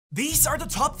These are the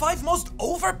top 5 most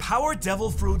overpowered devil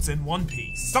fruits in One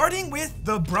Piece. Starting with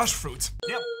the brush fruit.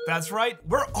 Yep, that's right.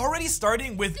 We're already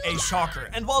starting with a shocker.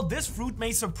 And while this fruit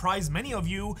may surprise many of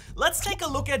you, let's take a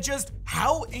look at just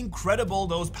how incredible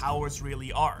those powers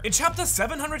really are. In chapter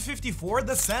 754,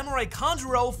 the samurai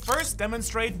Kanjuro first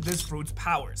demonstrate this fruit's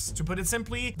powers. To put it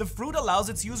simply, the fruit allows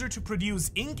its user to produce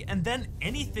ink, and then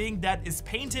anything that is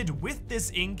painted with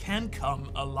this ink can come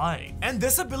alive. And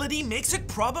this ability makes it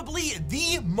probably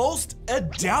the most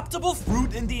adaptable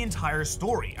fruit in the entire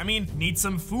story. I mean, need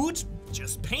some food?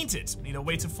 Just paint it. Need a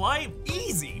way to fly?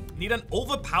 Easy. Need an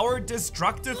overpowered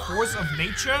destructive force of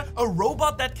nature? A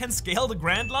robot that can scale the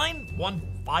Grand Line?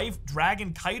 5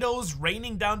 dragon Kaidos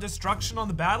raining down destruction on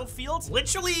the battlefield?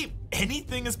 Literally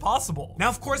anything is possible. Now,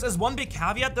 of course, as one big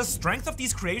caveat, the strength of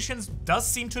these creations does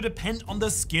seem to depend on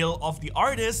the skill of the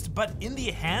artist, but in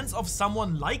the hands of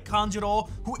someone like Kanjuro,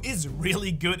 who is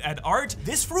really good at art,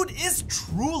 this fruit is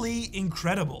truly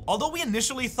incredible. Although we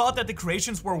initially thought that the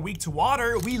creations were weak to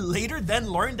water, we later then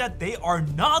learned that they are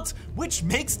not, which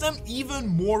makes them even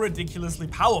more ridiculously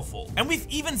powerful. And we've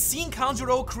even seen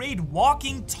Kanjuro create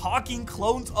walking, talking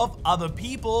clones of other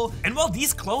people, and while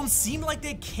these clones seem like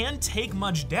they can't take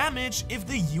much damage, if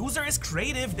the user is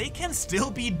creative, they can still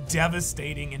be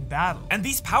devastating in battle. And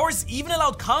these powers even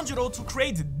allowed Kanjuro to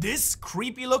create this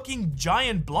creepy looking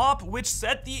giant blob, which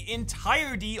set the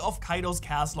entirety of Kaido's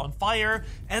castle on fire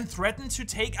and threatened to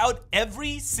take out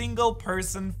every single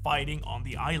person fighting on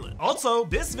the island. Also,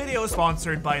 this video is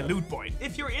sponsored by Loot Boy.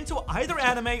 If you're into either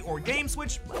anime or games,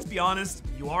 which, let's be honest,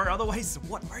 you are, otherwise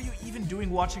what are you even doing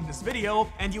watching this video,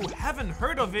 and you haven't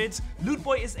heard of it, Loot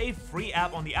Boy is a free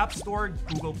app on the App Store,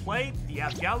 Google Play, the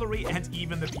App Gallery, and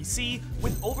even the PC,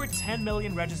 with over 10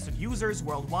 million registered users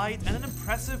worldwide and an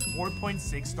impressive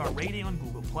 4.6 star rating on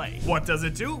Google Play. What does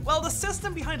it do? Well, the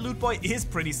system behind Loot Boy is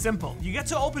pretty simple. You get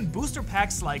to open booster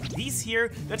packs like these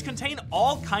here that contain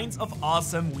all kinds of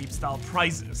awesome weeb style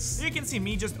prizes. You can see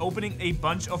me just opening a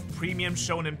bunch of premium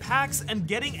shonen packs and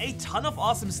getting a ton of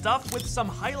awesome stuff, with some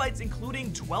highlights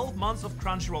including 12 months of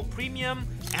Crunchyroll Premium,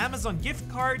 Amazon gift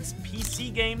cards,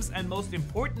 PC games, and most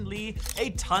importantly, a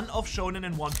ton of shonen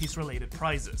and One Piece related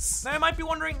prizes. Now you might be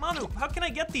wondering, Manu, how can I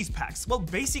get these packs? Well,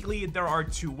 basically there are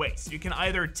 2 ways. You can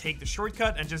either take the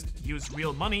shortcut and just use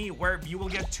real money, where you will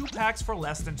get 2 packs for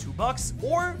less than $2,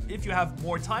 or if you have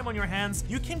more time on your hands,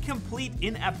 you can complete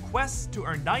in-app quests to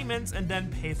earn diamonds and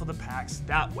then pay for the packs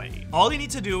that way. All you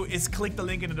need to do is click the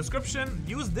link in the description,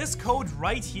 use this code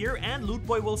right here, and Loot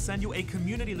Boy will send you a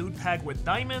community loot pack with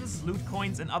diamonds, loot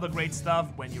coins, and other great stuff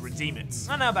when you redeem it.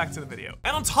 And now back to the video.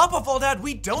 And on top of all that,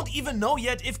 we don't even know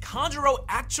yet if Kanjuro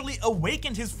actually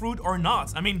awakened his fruit or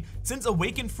not. I mean, since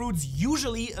awakened fruits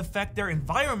usually affect their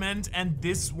environment, and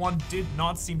this one did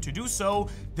not seem to do so,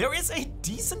 there is a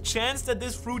decent chance that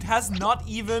this fruit has not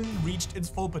even reached its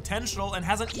full potential and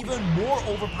has an even more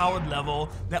overpowered level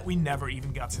that we never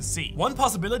even got to see. One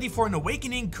possibility for an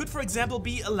awakening could, for example,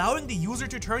 be allowing the user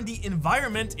to turn the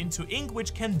environment into ink,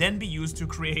 which can then be used to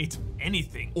create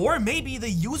anything. Or maybe the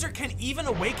user can even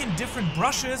awaken different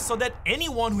brushes so that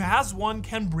anyone who has one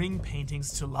can bring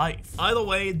paintings to life. Either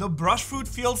way, the brush fruit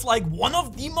feels like one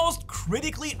of the most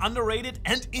critically underrated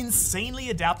and insanely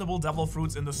adaptable devil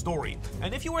fruits in the story.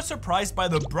 And if you were surprised by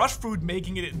the brush fruit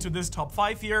making it into this top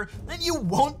 5 here, then you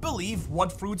won't believe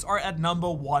what fruits are at number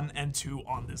 1 and 2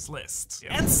 on this list.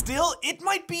 And still, it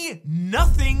might be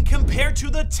nothing compared to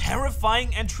the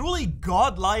terrifying and truly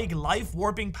godlike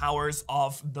life-warping powers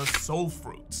of the soul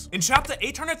fruit. In chapter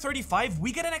 835,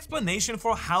 we get an explanation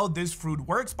for how this fruit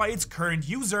works by its current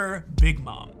user, Big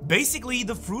Mom. Basically,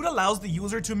 the fruit allows the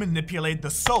user to manipulate the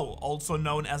soul, also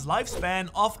known as lifespan,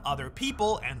 of other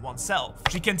people and oneself.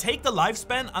 She can take the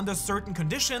lifespan under certain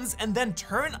conditions and then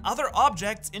turn other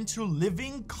objects into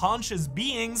living, conscious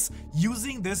beings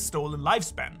using this stolen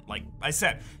lifespan. Like I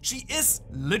said, she is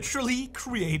literally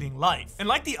creating life. And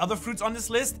like the other fruits on this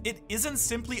list, it isn't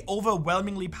simply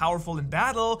overwhelmingly powerful in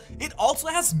battle, it also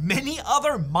has many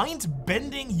other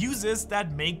mind-bending uses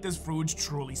that make this fruit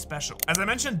truly special. As I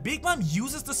mentioned, Big Mom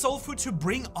uses the soul fruit to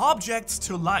bring objects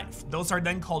to life. Those are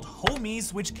then called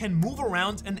homies, which can move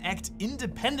around and act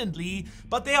independently,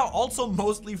 but they are also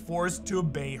mostly forced to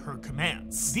obey her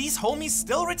commands. These homies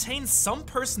still retain some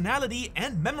personality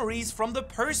and memories from the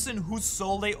person whose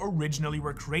soul they originally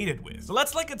were created with. So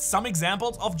let's look at some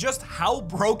examples of just how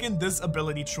broken this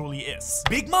ability truly is.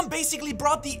 Big Mom basically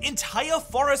brought the entire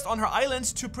forest on her island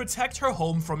to protect her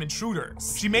home from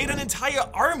intruders. She made an entire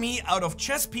army out of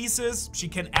chess pieces, she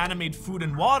can animate food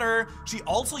and water, she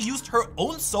also used her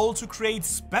own soul to create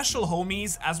special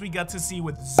homies, as we got to see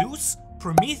with Zeus,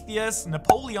 Prometheus,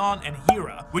 Napoleon, and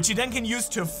Hera, which you then can use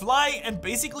to fly and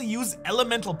basically use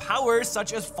elemental powers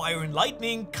such as fire and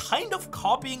lightning, kind of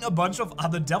copying a bunch of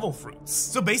other devil fruits.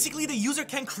 So basically the user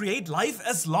can create life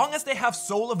as long as they have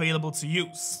soul available to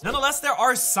use. Nonetheless, there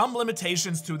are some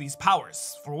limitations to these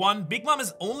powers. For one, Big Mom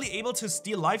is only able to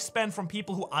steal lifespan from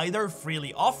people who either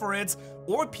freely offer it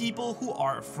or people who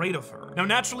are afraid of her. Now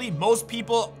naturally, most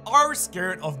people are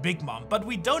scared of Big Mom, but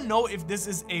we don't know if this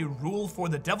is a rule for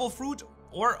the devil fruit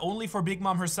or only for Big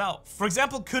Mom herself. For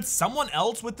example, could someone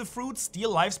else with the fruit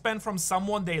steal lifespan from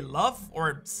someone they love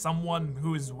or someone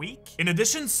who is weak? In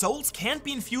addition, souls can't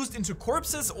be infused into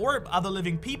corpses or other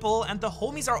living people, and the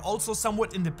homies are also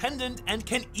somewhat independent and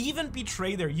can even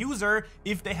betray their user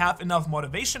if they have enough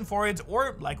motivation for it,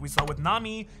 or like we saw with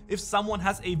Nami, if someone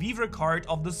has a vivre card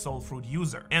of the soul fruit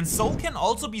user. And soul can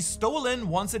also be stolen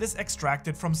once it is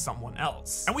extracted from someone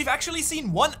else. And we've actually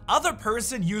seen one other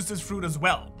person use this fruit as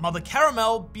well, Mother Caramel,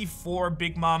 before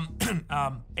Big Mom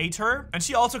ate her. And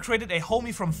she also created a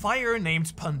homie from fire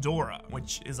named Pandora,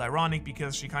 which is ironic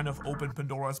because she kind of opened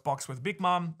Pandora's box with Big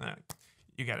Mom.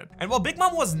 You get it. And while Big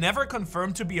Mom was never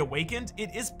confirmed to be awakened,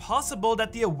 it is possible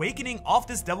that the awakening of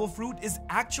this devil fruit is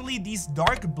actually these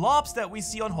dark blobs that we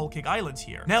see on Whole Cake Island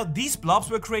here. Now, these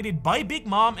blobs were created by Big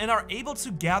Mom and are able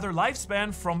to gather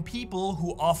lifespan from people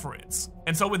who offer it.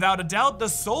 And so without a doubt, the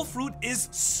soul fruit is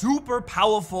super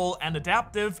powerful and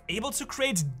adaptive, able to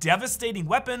create devastating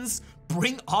weapons,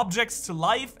 bring objects to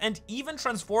life, and even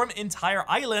transform entire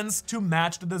islands to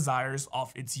match the desires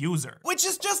of its user. Which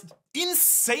is just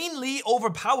insanely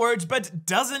overpowered, but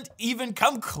doesn't even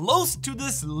come close to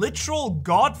this literal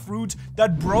god fruit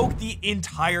that broke the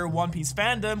entire One Piece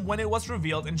fandom when it was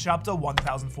revealed in chapter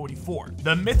 1044.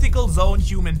 The mythical zone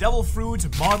human devil fruit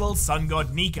model sun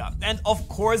god Nika. And of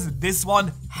course, this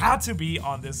one had to be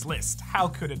on this list. How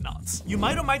could it not? You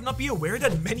might or might not be aware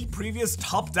that many previous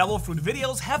top devil fruit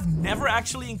videos have never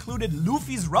actually included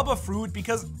Luffy's rubber fruit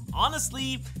because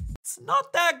honestly, it's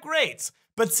not that great.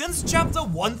 But since chapter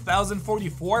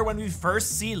 1044, when we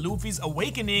first see Luffy's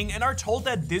awakening and are told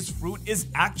that this fruit is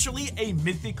actually a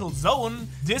mythical zone,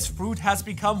 this fruit has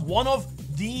become one of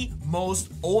the most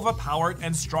overpowered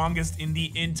and strongest in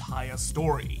the entire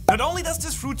story. Not only does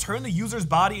this fruit turn the user's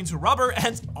body into rubber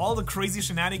and all the crazy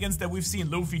shenanigans that we've seen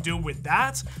Luffy do with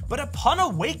that, but upon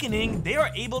awakening, they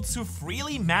are able to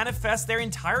freely manifest their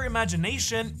entire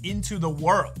imagination into the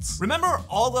world. Remember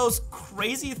all those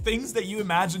crazy things that you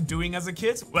imagined doing as a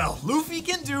kid? Well, Luffy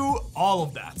can do all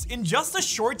of that. In just a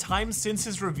short time since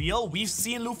his reveal, we've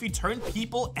seen Luffy turn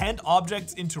people and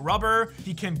objects into rubber.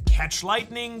 He can catch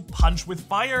lightning, punch with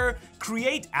fire,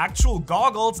 create actual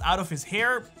goggles out of his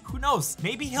hair. Who knows,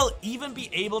 maybe he'll even be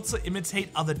able to imitate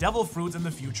other devil fruits in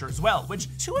the future as well, which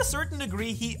to a certain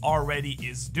degree he already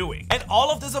is doing. And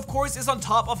all of this of course is on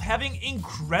top of having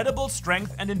incredible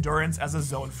strength and endurance as a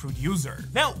zone fruit user.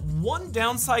 Now, one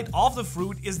downside of the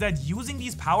fruit is that using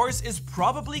these powers is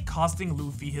probably costing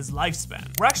Luffy his lifespan.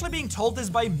 We're actually being told this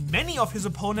by many of his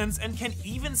opponents and can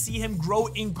even see him grow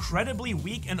incredibly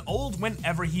weak and old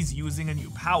whenever he's using a new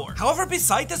power. However,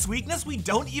 beside this weakness, we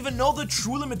don't even know the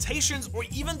true limitations or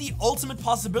even the ultimate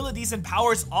possibilities and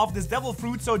powers of this devil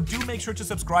fruit, so do make sure to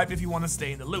subscribe if you want to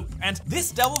stay in the loop. And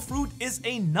this devil fruit is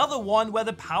another one where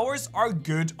the powers are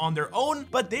good on their own,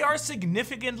 but they are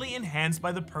significantly enhanced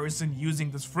by the person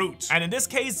using this fruit. And in this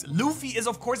case, Luffy is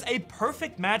of course a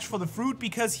perfect match for the fruit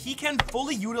because he can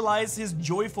fully utilize his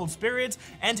joyful spirit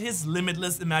and his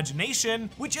limitless imagination,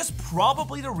 which is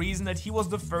probably the reason that he was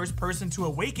the first person to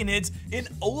awaken it in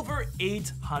over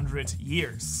 800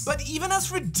 years. But even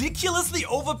as ridiculously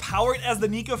overpowered as the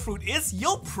Nika fruit is,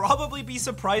 you'll probably be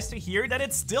surprised to hear that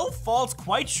it still falls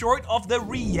quite short of the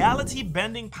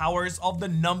reality-bending powers of the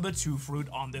number 2 fruit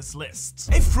on this list.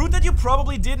 A fruit that you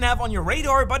probably didn't have on your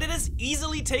radar, but it is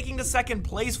easily taking the second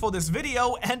place for this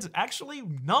video, and actually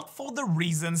not for the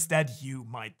reasons that you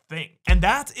might think. And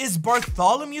that is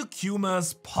Bartholomew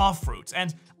Kuma's paw fruit.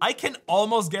 And I can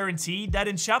almost guarantee that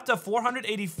in chapter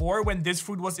 484, when this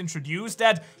fruit was introduced,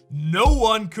 that no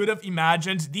one could have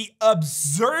imagined the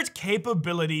absurd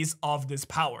capabilities of this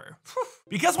power.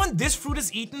 Because when this fruit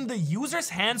is eaten, the user's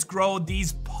hands grow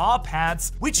these paw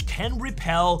pads, which can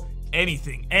repel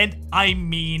anything, and I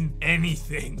mean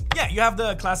anything. Yeah, you have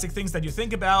the classic things that you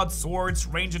think about: swords,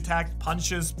 range attack,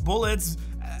 punches, bullets,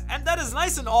 And that is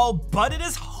nice and all, but it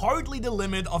is hardly the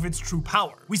limit of its true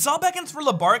power. We saw back in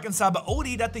Thriller Bark and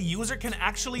𝙻𝚎𝚐𝚐𝚗𝚍 that the user can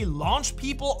actually launch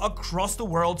people across the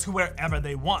world to wherever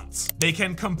they want. They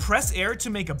can compress air to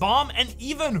make a bomb, and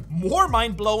even more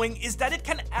mind-blowing is that it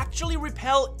can actually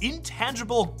repel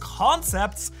intangible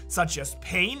concepts such as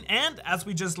pain and, as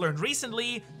we just learned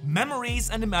recently, memories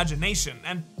and imagination,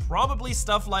 and probably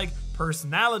stuff like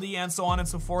personality and so on and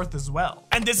so forth as well.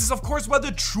 And this is of course where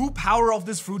the true power of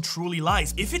this fruit truly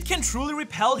lies. If it can truly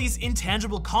repel these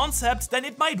intangible concepts, then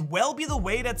it might well be the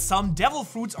way that some devil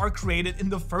fruits are created in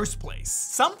the first place.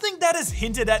 Something that is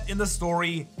hinted at in the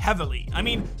story heavily. I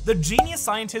mean, the genius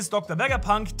scientist Dr.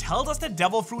 Vegapunk tells us that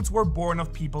devil fruits were born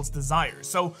of people's desires.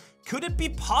 So could it be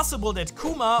possible that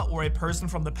Kuma, or a person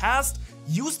from the past,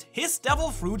 used his devil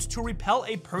fruit to repel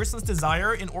a person's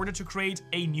desire in order to create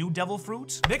a new devil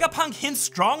fruit? Vegapunk hints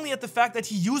strongly at the fact that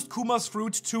he used Kuma's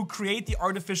fruit to create the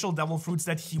artificial devil fruits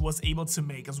that he was able to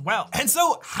make as well. And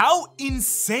so how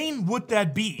insane would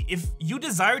that be? If you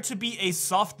desire to be a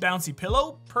soft bouncy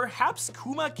pillow, perhaps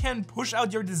Kuma can push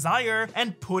out your desire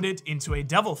and put it into a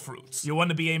devil fruit. You want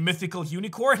to be a mythical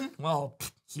unicorn? Well,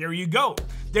 here you go.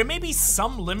 There may be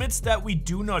some limits that we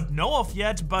do not know of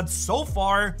yet, but so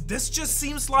far, this just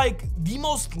seems like the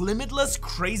most limitless,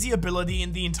 crazy ability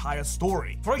in the entire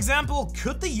story. For example,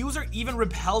 could the user even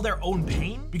repel their own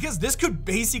pain? Because this could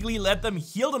basically let them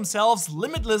heal themselves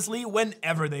limitlessly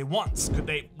whenever they want. Could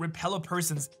they repel a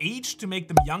person's age to make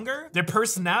them younger? Their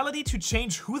personality to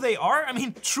change who they are? I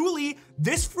mean, truly,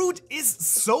 this fruit is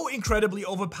so incredibly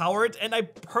overpowered, and I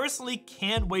personally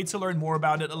can't wait to learn more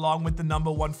about it along with the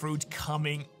 #1 fruit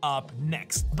coming up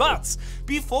next. But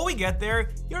before we get there,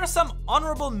 here are some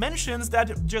honorable mentions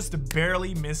that just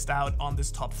barely missed out on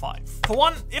this top 5. For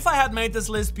one, if I had made this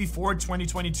list before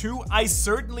 2022, I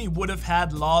certainly would have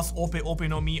had Lost Ope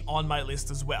no Mi on my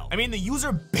list as well. I mean, the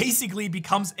user basically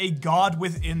becomes a god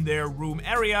within their room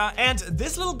area, and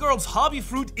this little girl's hobby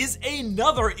fruit is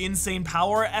another insane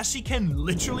power, as she can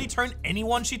literally turn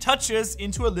anyone she touches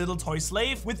into a little toy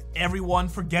slave, with everyone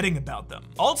forgetting about them.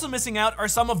 Also missing out are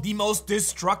some of the most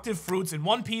destructive fruits in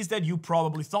One Piece that you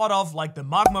probably thought of, like the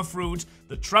magma fruit,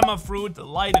 the tremor fruit, the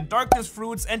light and darkness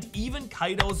fruits, and even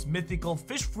Kaido's mythical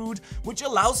fish fruit, which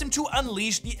allows him to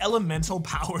unleash the elemental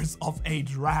powers of a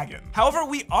dragon. However,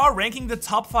 we are ranking the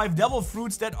top 5 devil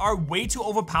fruits that are way too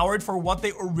overpowered for what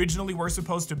they originally were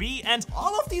supposed to be, and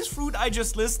all of these fruit I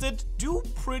just listed do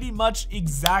pretty much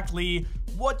exactly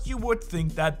what you would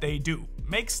think that they do.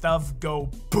 Make stuff go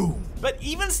boom. But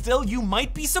even still, you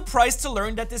might be surprised to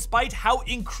learn that despite how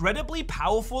incredibly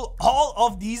powerful all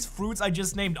of these fruits I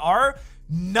just named are,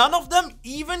 none of them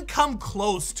even come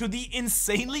close to the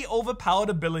insanely overpowered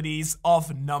abilities of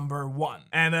 #1.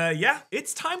 And yeah,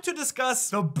 it's time to discuss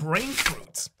the brain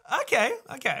fruit. Okay,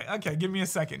 give me a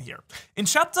second here. In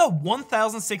chapter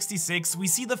 1066, we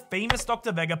see the famous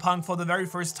Dr. Vegapunk for the very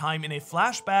first time in a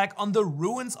flashback on the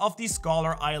ruins of the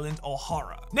scholar island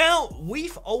Ohara. Now,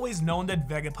 we've always known that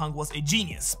Vegapunk was a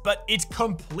genius, but it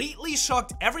completely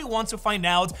shocked everyone to find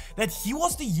out that he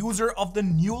was the user of the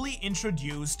newly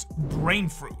introduced brain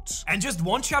fruit. And just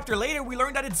one chapter later, we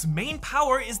learned that its main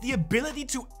power is the ability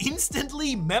to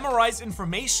instantly memorize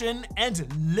information and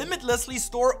limitlessly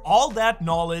store all that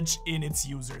knowledge in its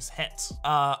user's head.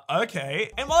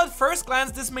 Okay. And while at first glance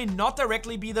this may not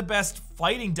directly be the best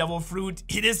fighting devil fruit,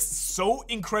 it is so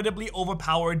incredibly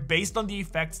overpowered based on the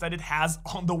effects that it has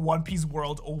on the One Piece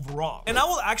world overall. And I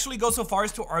will actually go so far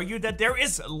as to argue that there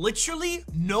is literally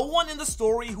no one in the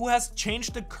story who has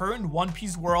changed the current One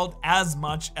Piece world as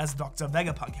much as Dr.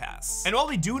 Vegapunk has. And while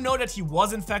we do know that he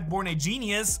was in fact born a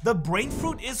genius, the brain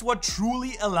fruit is what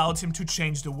truly allowed him to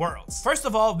change the world. First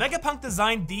of all, Vegapunk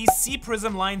designed these Sea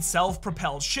Prism line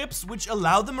self-propelled ships, which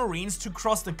allow the Marines to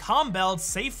cross the calm belt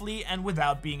safely and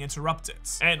without being interrupted.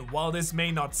 And while this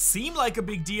may not seem like a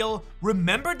big deal,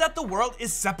 remember that the world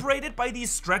is separated by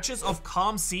these stretches of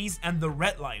calm seas and the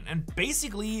red line. And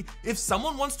basically, if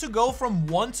someone wants to go from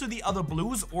one to the other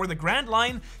blues or the Grand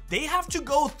Line, they have to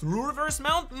go through Reverse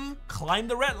Mountain, climb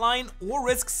the red line, or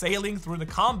risk sailing through the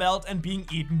calm belt and being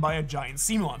eaten by a giant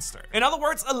sea monster. In other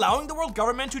words, allowing the world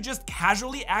government to just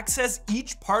casually access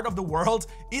each part of the world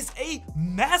is a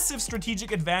massive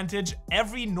strategic advantage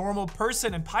every normal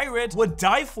person and pirate would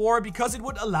die for, because it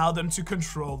would allow them to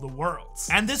control the world.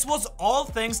 And this was all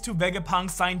thanks to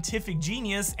Vegapunk's scientific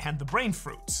genius and the brain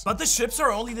fruit. But the ships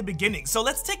are only the beginning, so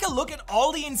let's take a look at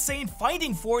all the insane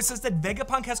fighting forces that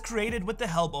Vegapunk has created with the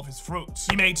help of his fruit.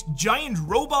 He made giant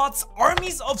robots,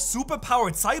 armies of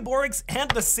superpowered cyborgs, and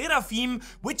the Seraphim,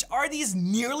 which are these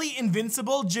nearly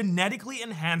invincible genetically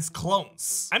enhanced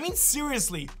clones. I mean,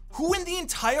 seriously, Who in the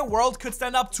entire world could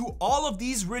stand up to all of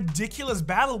these ridiculous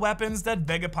battle weapons that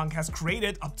Vegapunk has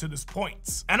created up to this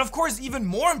point? And of course, even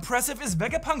more impressive is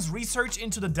Vegapunk's research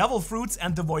into the devil fruits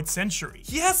and the Void Century.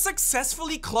 He has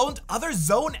successfully cloned other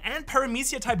zone and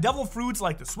paramecia type devil fruits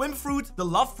like the swim fruit, the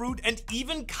love fruit, and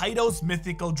even Kaido's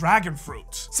mythical dragon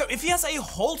fruit. So if he has a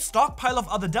whole stockpile of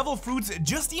other devil fruits,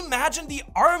 just imagine the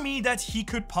army that he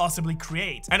could possibly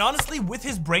create. And honestly, with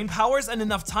his brain powers and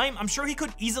enough time, I'm sure he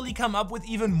could easily come up with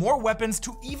even more weapons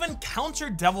to even counter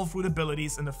devil fruit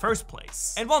abilities in the first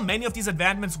place. And while many of these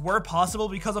advancements were possible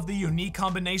because of the unique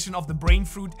combination of the brain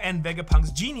fruit and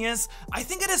Vegapunk's genius, I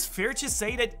think it is fair to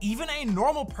say that even a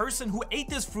normal person who ate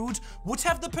this fruit would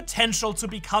have the potential to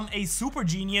become a super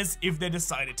genius if they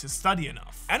decided to study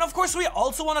enough. And of course, we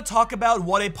also want to talk about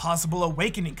what a possible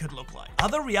awakening could look like.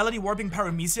 Other reality warping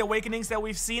paramecia awakenings that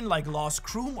we've seen, like Lost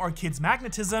Kroom or Kid's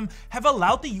magnetism, have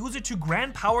allowed the user to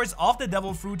grant powers of the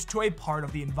devil fruit to a part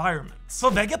of the environment. For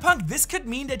Vegapunk, this could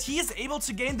mean that he is able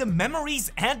to gain the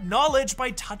memories and knowledge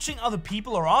by touching other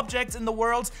people or objects in the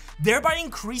world, thereby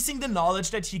increasing the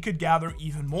knowledge that he could gather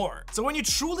even more. So when you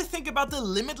truly think about the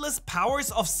limitless powers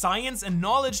of science and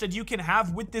knowledge that you can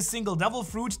have with this single devil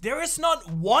fruit, there is not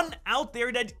one out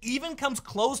there that even comes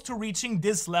close to reaching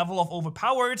this level of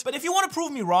overpowered. But if you want to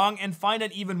prove me wrong and find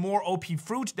an even more OP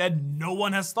fruit that no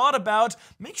one has thought about,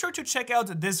 make sure to check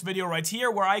out this video right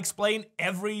here where I explain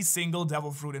every single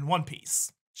devil fruit in One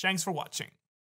Piece. Thanks for watching.